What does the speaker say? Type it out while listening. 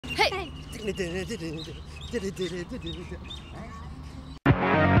Hey!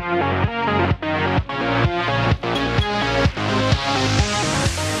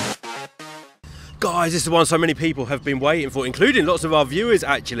 Guys, this is the one so many people have been waiting for, including lots of our viewers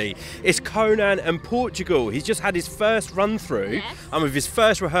actually. It's Conan and Portugal. He's just had his first run through and with his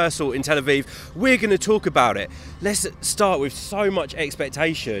first rehearsal in Tel Aviv. We're going to talk about it. Let's start with so much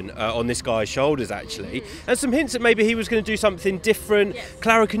expectation on this guy's shoulders actually, and some hints that maybe he was going to do something different.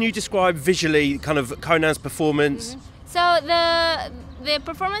 Clara, can you describe visually kind of Conan's performance? So the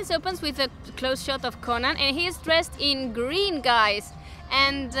performance opens with a close shot of Conan, and he's dressed in green, guys.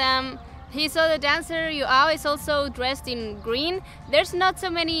 And he saw the dancer Joao is also dressed in green. There's not so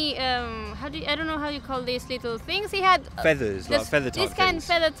many I don't know how you call these little things. He had feathers, like feather type these kind of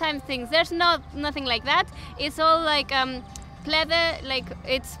feather type things. There's nothing like that. It's all like pleather, like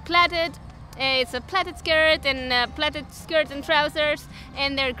it's plaited. It's a plaited skirt and trousers,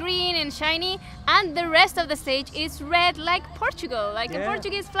 and they're green and shiny. And the rest of the stage is red, like Portugal, like a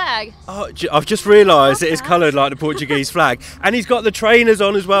Portuguese flag. Oh, I've just realised it is coloured like the Portuguese flag, and he's got the trainers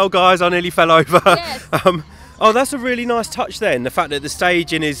on as well, guys. I nearly fell over. Yes. Oh, that's a really nice touch then. The fact that the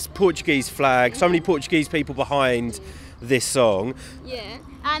staging is Portuguese flag, so many Portuguese people behind this song. Yeah,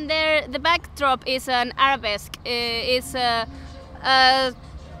 and the backdrop is an arabesque. It's a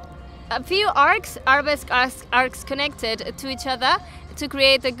few arabesque arcs connected to each other to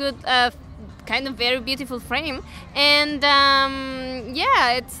create a good, kind of very beautiful frame. And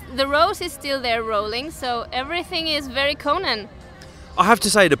yeah, the rose is still there rolling, so everything is very Conan. I have to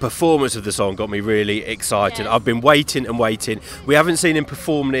say the performance of the song got me really excited. Yes. I've been waiting and waiting. We haven't seen him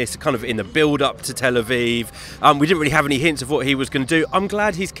perform this kind of in the build-up to Tel Aviv. We didn't really have any hints of what he was going to do. I'm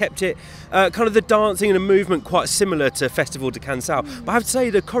glad he's kept it kind of the dancing and the movement quite similar to Festival de Canção. But I have to say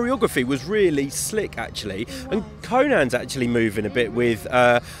the choreography was really slick actually. And Conan's actually moving a bit with,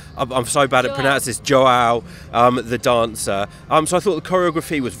 I'm so bad at pronouncing this, Joao, the dancer. So I thought the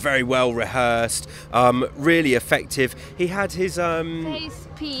choreography was very well rehearsed, really effective. He had his face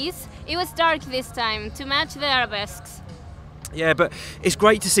piece. It was dark this time to match the arabesques. Yeah, but it's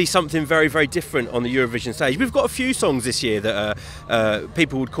great to see something very, very different on the Eurovision stage. We've got a few songs this year that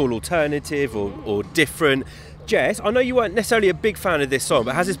people would call alternative or different. Jess, I know you weren't necessarily a big fan of this song,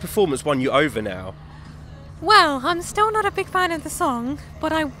 but has his performance won you over now? Well, I'm still not a big fan of the song,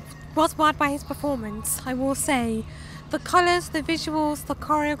 but I was wowed by his performance, I will say. The colours, the visuals, the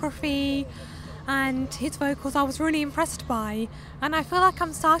choreography, and his vocals I was really impressed by, and I feel like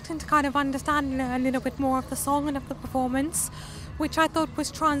I'm starting to kind of understand a little bit more of the song and of the performance, which I thought was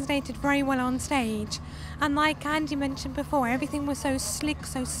translated very well on stage. And like Andy mentioned before, everything was so slick,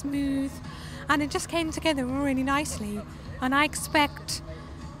 so smooth, and it just came together really nicely. And I expect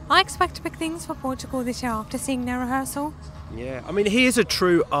big things for Portugal this year after seeing their rehearsal. Yeah, I mean, he is a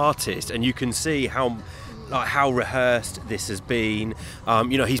true artist, and you can see how rehearsed this has been.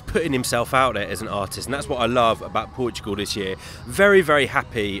 You know, he's putting himself out there as an artist, and that's what I love about Portugal this year. Very, very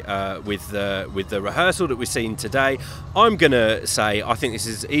happy with the rehearsal that we've seen today. I'm gonna say I think this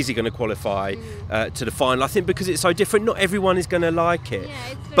is easily going to qualify to the final. I think because it's so different, not everyone is going to like it,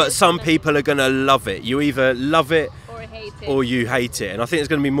 but some people are going to love it. You either love it or you hate it, and I think there's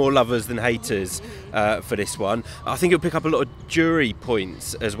going to be more lovers than haters for this one. I think it'll pick up a lot of jury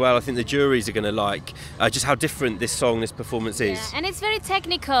points as well. I think the juries are going to like just how different this song, this performance is. Yeah, and it's very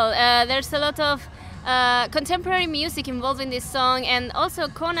technical. There's a lot of contemporary music involved in this song, and also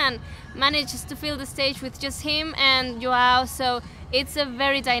Conan manages to fill the stage with just him and Joao, so it's a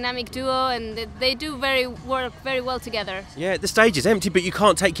very dynamic duo, and they do work very well together. Yeah, the stage is empty, but you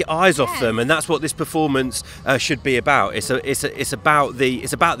can't take your eyes off them, and that's what this performance should be about. It's about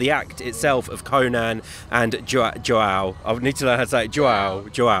the act itself of Conan and Joao. I need to learn how to say it.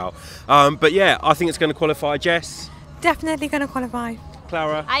 Joao. But yeah, I think it's going to qualify. Jess? Definitely going to qualify.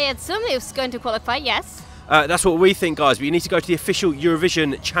 Clara? I assume it's going to qualify, yes. That's what we think, guys, but you need to go to the official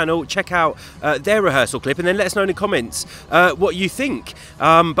Eurovision channel, check out their rehearsal clip, and then let us know in the comments what you think.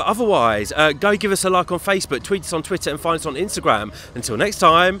 But otherwise, go give us a like on Facebook, tweet us on Twitter, and find us on Instagram. Until next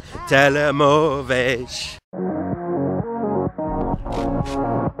time, Telemóveis.